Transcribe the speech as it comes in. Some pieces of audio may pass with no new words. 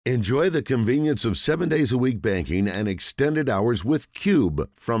Enjoy the convenience of 7 days a week banking and extended hours with Cube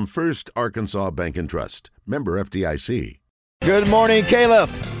from First Arkansas Bank and Trust. Member FDIC. Good morning, Khalif.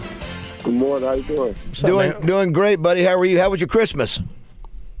 Good morning. How you doing? Doing great, buddy. How are you? How was your Christmas?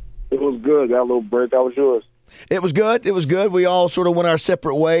 It was good. Got a little break. How was yours? It was good. It was good. We all sort of went our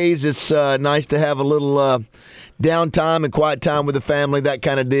separate ways. It's nice to have a little downtime and quiet time with the family, that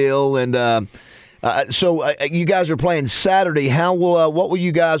kind of deal. And so you guys are playing Saturday. What will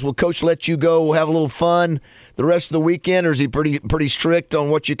you guys? Will Coach let you go have a little fun the rest of the weekend, or is he pretty strict on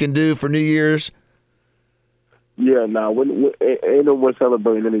what you can do for New Year's? Yeah, ain't no more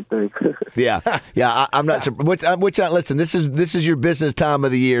celebrating anything. Yeah. I'm not surprised. Listen, this is your business time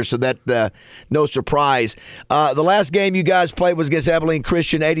of the year, so that no surprise. The last game you guys played was against Abilene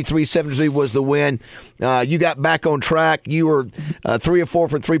Christian. 83-73 was the win. You got back on track. You were 3 of 4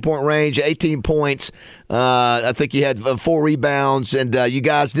 from 3-point range, 18 points. I think you had 4 rebounds, and you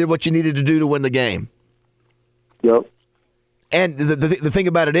guys did what you needed to do to win the game. Yep. And the thing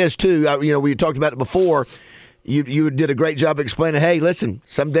about it is too, we talked about it before. You did a great job explaining. Hey, listen,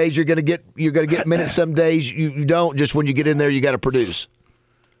 some days you're gonna get minutes. Some days you don't. Just when you get in there, you got to produce.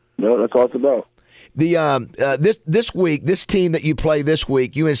 No, that's all it's about. The this week, this team that you play this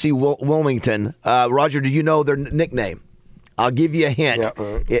week, UNC Wilmington. Roger, do you know their nickname? I'll give you a hint. Yeah,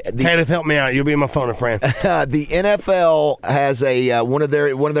 Khalif, help me out. You'll be my phone a friend. The NFL has one of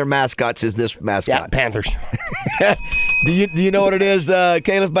their mascots is this mascot. Yeah, Panthers. Do you know what it is,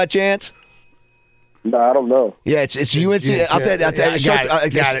 Khalif, by chance? No, I don't know. Yeah, it's UNC. I'll tell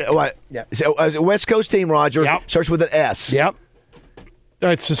you. Got it. What? Yeah. So, West Coast team, Roger. Yep. Starts with an S. Yep.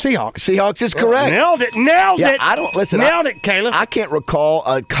 It's the Seahawks. Seahawks is correct. Nailed it. I don't listen. Nailed it, Khalif. I can't recall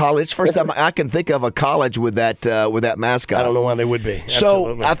a college. First time I can think of a college with that mascot. I don't know why they would be.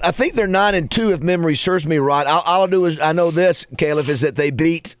 So I think they're 9-2 if memory serves me right. All I'll do is I know this, Khalif, is that they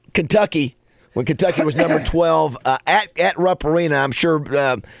beat Kentucky when Kentucky was number 12 at Rupp Arena. I'm sure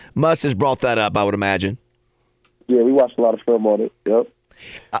Muss has brought that up, I would imagine. Yeah, we watched a lot of film on it. Yep.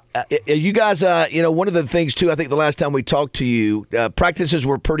 You guys, one of the things, too, I think the last time we talked to you, practices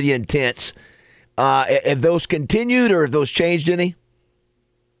were pretty intense. Have those continued or have those changed any?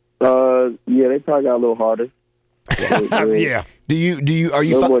 Yeah, they probably got a little harder. Yeah. Are you a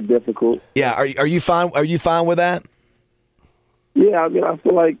little more difficult. Yeah. Are you fine? Are you fine with that? Yeah, I mean, I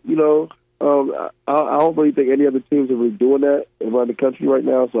feel like, I don't really think any other teams are really doing that around the country right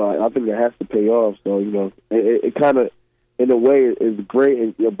now, so I think it has to pay off. So, it kind of, in a way, is great,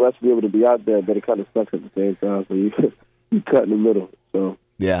 and you're blessed to be able to be out there, but it kind of sucks at the same time. So you cut in the middle. So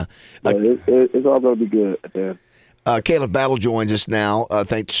yeah, it's all going to be good, man. Caleb Battle joins us now,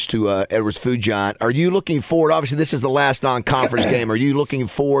 thanks to Edwards Food Giant. Are you looking forward? Obviously, this is the last non-conference game. Are you looking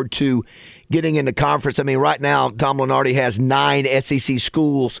forward to getting into conference? I mean, right now, Tom Lenardi has 9 SEC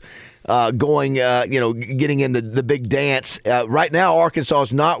schools getting into the big dance. Right now, Arkansas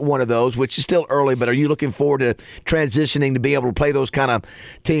is not one of those, which is still early, but are you looking forward to transitioning to be able to play those kind of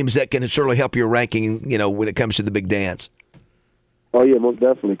teams that can certainly help your ranking, when it comes to the big dance? Oh yeah, most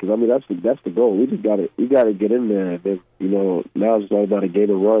definitely. Because I mean, that's the goal. We got to get in there, and then now it's all about a game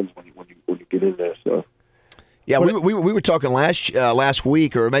of runs when you get in there. So. Yeah, we were talking last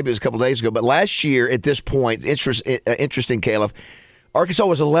week, or maybe it was a couple of days ago, but last year at this point, interesting, Caleb, Arkansas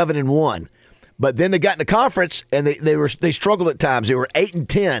was 11-1, but then they got in the conference and they struggled at times. They were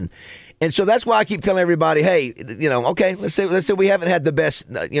 8-10. And so that's why I keep telling everybody, hey, okay, let's say we haven't had the best,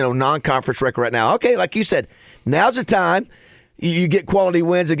 non-conference record right now. Okay, like you said, now's the time. You get quality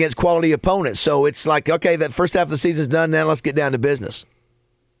wins against quality opponents. So it's like, okay, that first half of the season's done. Now let's get down to business.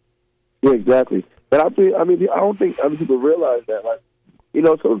 Yeah, exactly. But I don't think other people realize that. Like,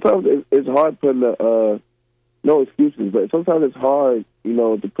 sometimes it's hard putting no excuses, but sometimes it's hard,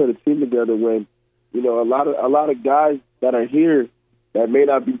 to put a team together when, a lot of guys that are here that may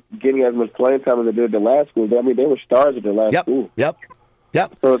not be getting as much playing time as they did the last school. I mean, they were stars at the last school. Yep.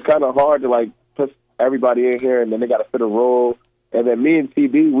 So it's kind of hard to put everybody in here, and then they got to fit a role. And then me and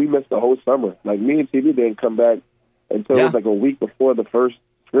TB, we missed the whole summer. Like, me and TB didn't come back until it was like a week before the first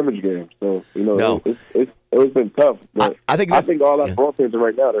scrimmage game. So, it's been tough. But I think all our ball teams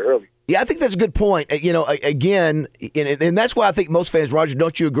right now, they're early. Yeah, I think that's a good point. Again, and that's why I think most fans, Roger,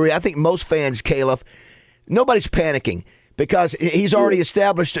 don't you agree? I think most fans, Caleb, nobody's panicking because he's already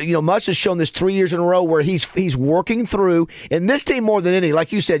established. Muss has shown this 3 years in a row where he's working through. And this team more than any,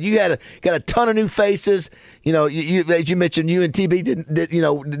 like you said, you got a ton of new faces. You as you mentioned, you and TB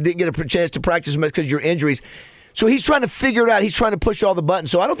didn't get a chance to practice much because of your injuries. So he's trying to figure it out. He's trying to push all the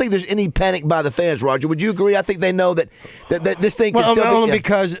buttons. So I don't think there's any panic by the fans, Roger. Would you agree? I think they know that this thing can still only be...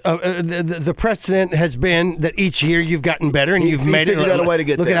 because the precedent has been that each year you've gotten better and you've made it. Figured out a way to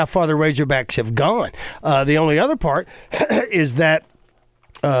get Look there. at how far the Razorbacks have gone. The only other part is that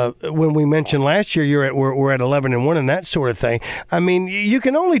when we mentioned last year we're at 11-1 and that sort of thing. I mean, you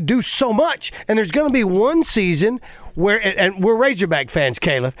can only do so much, and there's going to be one season where, and we're Razorback fans,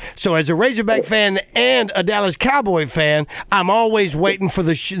 Khalif. So as a Razorback fan and a Dallas Cowboy fan, I'm always waiting for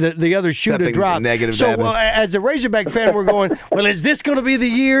the other shoe to drop. So as a Razorback fan, we're going, well, is this going to be the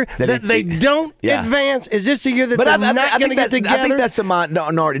year that they don't advance? Is this the year that they're not going to get together? I think that's the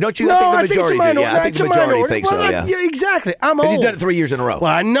minority. Don't you? No, I think the majority do. Yeah, I think the majority thinks so, yeah. Exactly. I'm old. He's done it 3 years in a row. Well,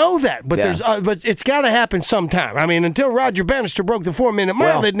 I know that, but but it's got to happen sometime. I mean, until Roger Bannister broke the 4-minute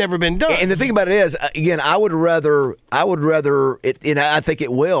mile, it had never been done. And the thing about it is, again, I would rather it, and I think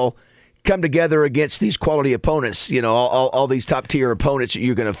it will come together against these quality opponents. You know, all these top tier opponents that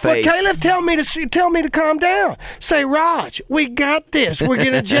you're going to face. Well, Caleb, tell me to calm down. Say, Raj, we got this. We're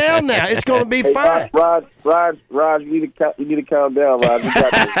getting jail now. It's going to be fine. Raj, you need to calm down, Raj. You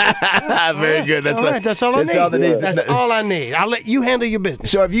got this. Very good. That's all right. That's all I need. That's all I need. I'll let you handle your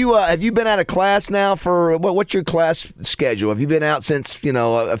business. So have you been out of class now for what's your class schedule? Have you been out since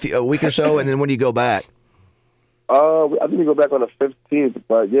a week or so, and then when do you go back? I think we go back on the 15th,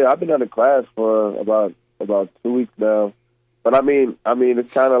 but yeah, I've been out of class for about 2 weeks now. But I mean,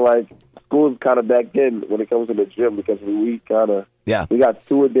 it's kind of like school's kind of back in when it comes to the gym because we got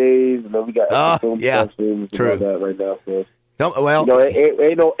 2 a days and then we got film sessions and all that right now. So.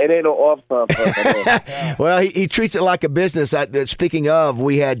 It ain't no off time for us. Well, he treats it like a business. Speaking of,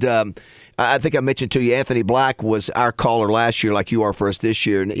 we had. I think I mentioned to you, Anthony Black was our caller last year, like you are for us this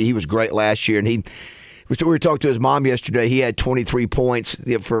year, and he was great last year, and we were talking to his mom yesterday. He had 23 points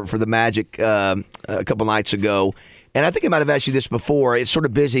for the Magic a couple nights ago. And I think I might have asked you this before. It's sort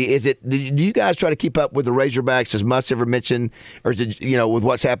of busy. Do you guys try to keep up with the Razorbacks, as Musk ever mentioned, or is it, with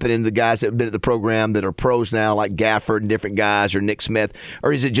what's happening, the guys that have been at the program that are pros now, like Gafford and different guys, or Nick Smith,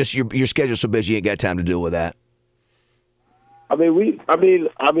 or is it just your schedule's so busy you ain't got time to deal with that? I mean,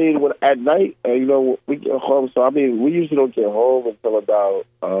 when at night, we get home. So we usually don't get home until about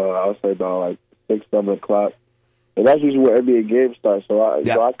I'll say about like 6, 7 o'clock, and that's usually when NBA games start. So I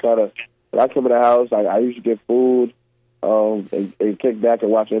kind of when I come in the house, I usually get food, and kick back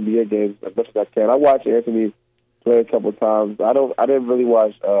and watch NBA games as much as I can. I watched Anthony play a couple of times. I didn't really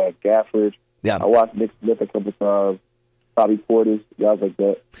watch Gafford. Yeah, I watched Nick Smith a couple of times. Bobby Portis, guys like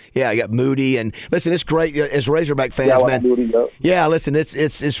that. Yeah, I got Moody, and listen, it's great as Razorback fans, man. Moody, yeah, listen,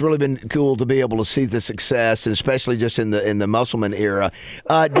 it's really been cool to be able to see the success, and especially just in the Musselman era.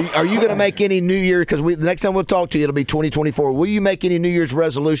 Are you going to make any New Year? Because the next time we'll talk to you, it'll be 2024. Will you make any New Year's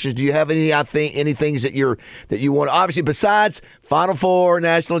resolutions? Do you have any things that you want? Obviously, besides Final Four,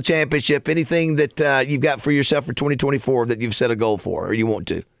 National Championship, anything that you've got for yourself for 2024 that you've set a goal for, or you want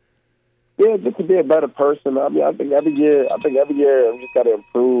to? Yeah, just to be a better person. I mean, I think every year we just got to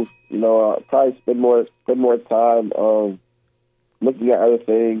improve. Probably spend more time looking at other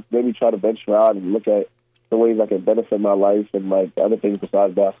things. Maybe try to venture out and look at the ways I can benefit my life and like other things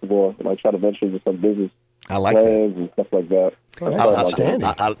besides basketball. And try to venture into some business. I like plans that. And stuff like that. Oh, that's outstanding.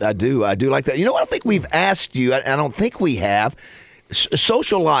 I do like that. You know what? I think we've asked you. I don't think we have.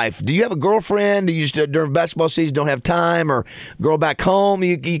 Social life. Do you have a girlfriend? Do you just during basketball season don't have time, or girl back home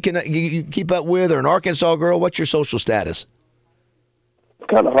you keep up with, or an Arkansas girl? What's your social status? It's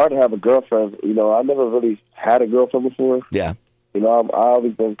kind of hard to have a girlfriend. I never really had a girlfriend before. Yeah. I've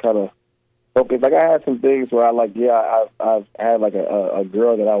always been kind of focused. Like I had some things where I've had like a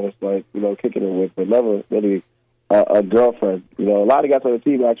girl that I was like kicking it with, but never really a girlfriend. A lot of guys on the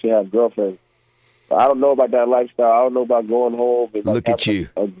team actually have girlfriends. I don't know about that lifestyle. I don't know about going home. And look at you.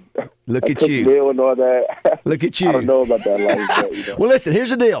 Look at you. Meal and all that. Look at you. I don't know about that lifestyle. Well, listen, here's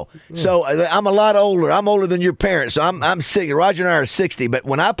the deal. So I'm a lot older. I'm older than your parents. So I'm 60. Roger and I are 60. But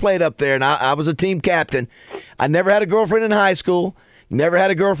when I played up there and I was a team captain, I never had a girlfriend in high school. Never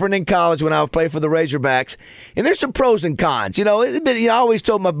had a girlfriend in college when I would play for the Razorbacks. And there's some pros and cons. I always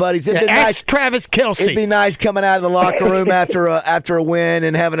told my buddies it'd be nice. Travis Kelce. It'd be nice coming out of the locker room after a win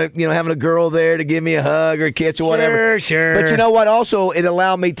and having a girl there to give me a hug or a kiss or whatever. Sure. But you know what? Also, it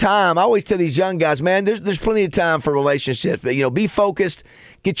allowed me time. I always tell these young guys, man, there's plenty of time for relationships. But be focused,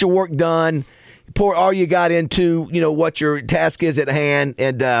 get your work done. Pour all you got into, what your task is at hand,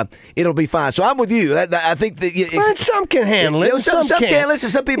 and it'll be fine. So I'm with you. I think that some can handle it. Some can't. Listen,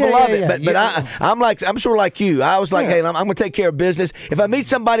 some people love it, but I'm sort of like you. I was like, hey, I'm going to take care of business. If I meet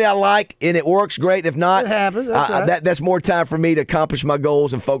somebody I like and it works, great. If not, it happens. That's more time for me to accomplish my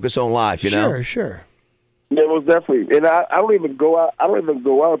goals and focus on life. Sure. Yeah, most definitely. And I don't even go out. I don't even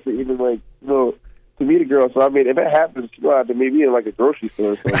go out to even to meet a girl. So I mean, if it happens, you go out to meet me in like a grocery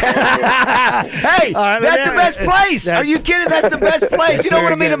store. Or something. Hey, that's the best place. Are you kidding? That's the best place. You don't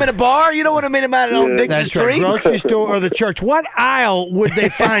want to meet him in a bar. You don't want to meet him out on Dixon Street. Right. Grocery store or the church. What aisle would they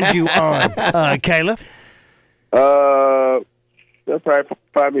find you on, Khalif? They'll probably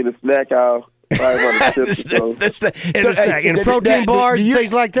find me in the snack aisle. Probably on the chips. In protein bars,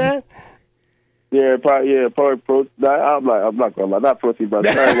 things like that. Yeah, probably protein. I'm not gonna lie, not protein bars.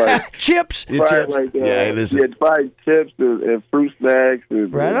 Like chips. Listen. Probably chips and fruit snacks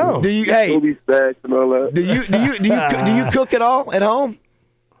and right on. movie snacks and all that. Do you cook at all at home?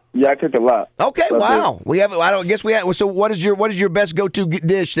 Yeah, I cook a lot. Okay, wow. So what is your best go-to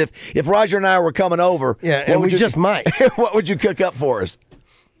dish if Roger and I were coming over? Yeah, and we just might. What would you cook up for us?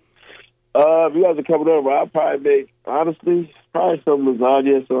 If you guys are coming over, I'll probably make probably some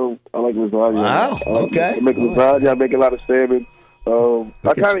lasagna. So I like lasagna. Wow. Okay. I make lasagna. I make a lot of salmon.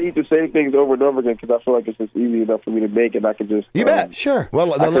 I kind of eat the same things over and over again because I feel like it's just easy enough for me to make, and I can just bet. Sure.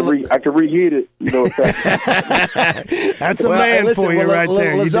 Well, I can reheat it. That's a man for you right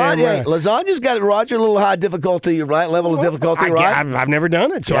there. Lasagna's got Roger a little high difficulty, right? Level of difficulty, right? I've never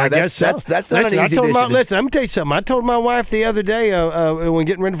done it, so I guess so. That's not an easy dish. Listen, I'm gonna tell you something. I told my wife the other day when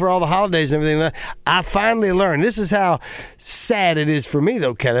getting ready for all the holidays and everything. I finally learned. This is how sad it is for me,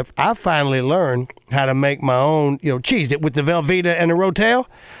 though, Kenneth. I finally learned how to make my own, cheese with the Velveeta and the Rotel.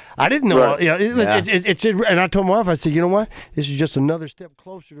 I didn't know. Right. It's and I told my wife, I said, you know what? This is just another step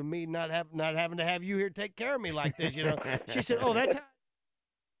closer to me not having to have you here take care of me like this. She said, "Oh, that's how."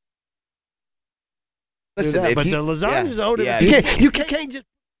 Listen, but the lasagna's older. Yeah, you can't just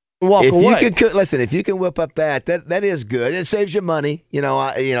walk away. If you can whip up that is good. It saves you money.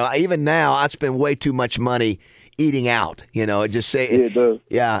 Even now I spend way too much money eating out, it does.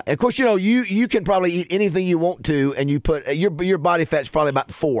 Yeah. And of course, you can probably eat anything you want to, and you put your body fat's probably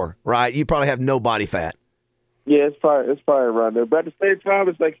about 4, right? You probably have no body fat. Yeah, it's probably around there. But at the same time,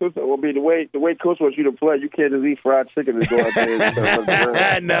 it's like the way Coach wants you to play, you can't just eat fried chicken and go out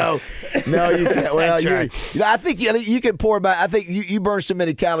there. No, you can't. Well, I think you can pour about. I think you burn so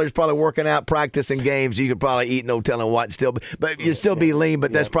many calories probably working out, practicing games. You could probably eat no telling what still, but you'd still be lean.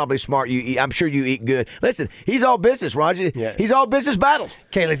 But that's probably smart. I'm sure you eat good. Listen, he's all business, Roger. Yeah. He's all business battles.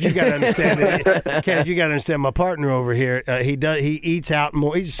 Khalif, you got to understand. Khalif, you got to understand. My partner over here, he eats out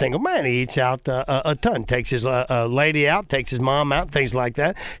more. He's a single man. He eats out a ton. Takes his lady out, takes his mom out, things like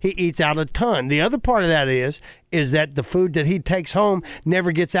that. He eats out a ton. The other part of that is that the food that he takes home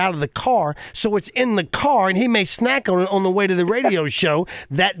never gets out of the car, so it's in the car, and he may snack on it on the way to the radio show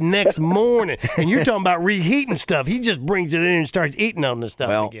that next morning. And you're talking about reheating stuff. He just brings it in and starts eating on the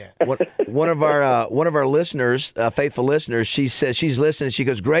stuff again. One of our listeners, faithful listeners, she says she's listening. She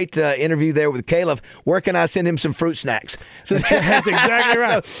goes, "Great interview there with Khalif. Where can I send him some fruit snacks?" So that's exactly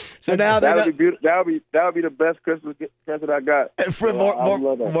right. So now that'll be the best Christmas present I got.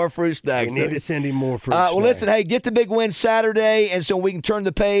 More fruit snacks. We need to send him more fruit snacks. Well, listen, hey, get the big win Saturday, and so we can turn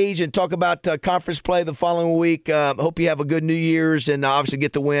the page and talk about conference play the following week. Hope you have a good New Year's, and obviously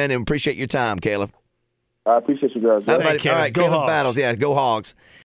get the win, and appreciate your time, Khalif. I appreciate you guys. All right, go Khalif Hogs. Battles. Yeah, go Hogs.